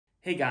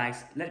Hey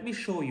guys, let me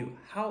show you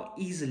how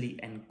easily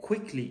and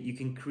quickly you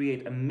can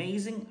create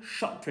amazing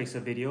shot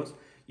tracer videos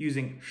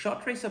using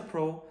Shot Tracer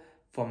Pro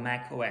for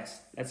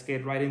macOS. Let's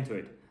get right into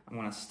it. I'm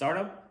gonna start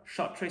up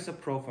Shot Tracer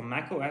Pro for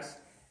macOS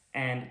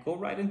and go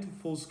right into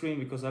full screen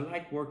because I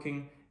like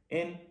working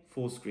in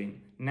full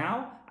screen.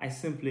 Now I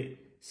simply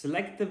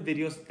select the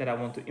videos that I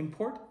want to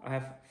import. I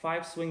have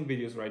 5 swing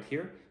videos right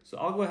here. So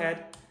I'll go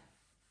ahead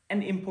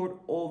and import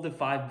all the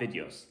 5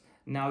 videos.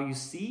 Now you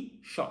see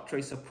Shot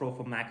Tracer Pro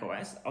for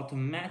macOS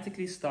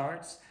automatically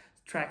starts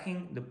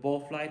tracking the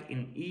ball flight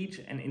in each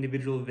and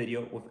individual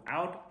video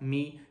without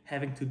me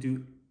having to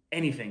do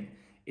anything.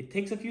 It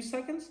takes a few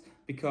seconds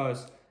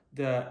because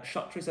the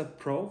Shot Tracer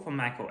Pro for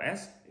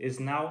macOS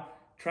is now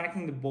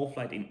tracking the ball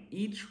flight in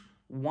each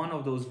one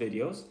of those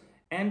videos,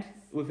 and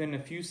within a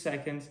few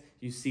seconds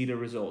you see the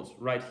results.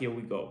 Right here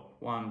we go.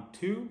 1,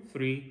 2,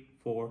 3,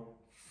 4,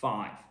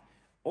 5.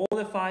 All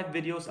the 5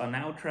 videos are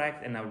now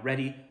tracked and are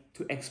ready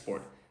to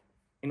export.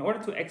 In order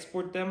to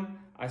export them,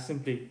 I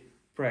simply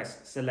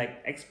press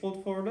select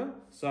export folder.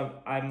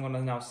 So I'm gonna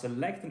now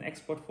select an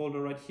export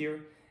folder right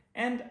here,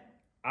 and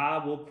I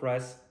will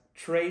press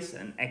trace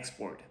and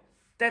export.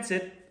 That's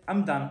it,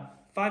 I'm done.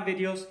 5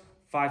 videos,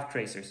 5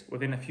 tracers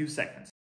within a few seconds.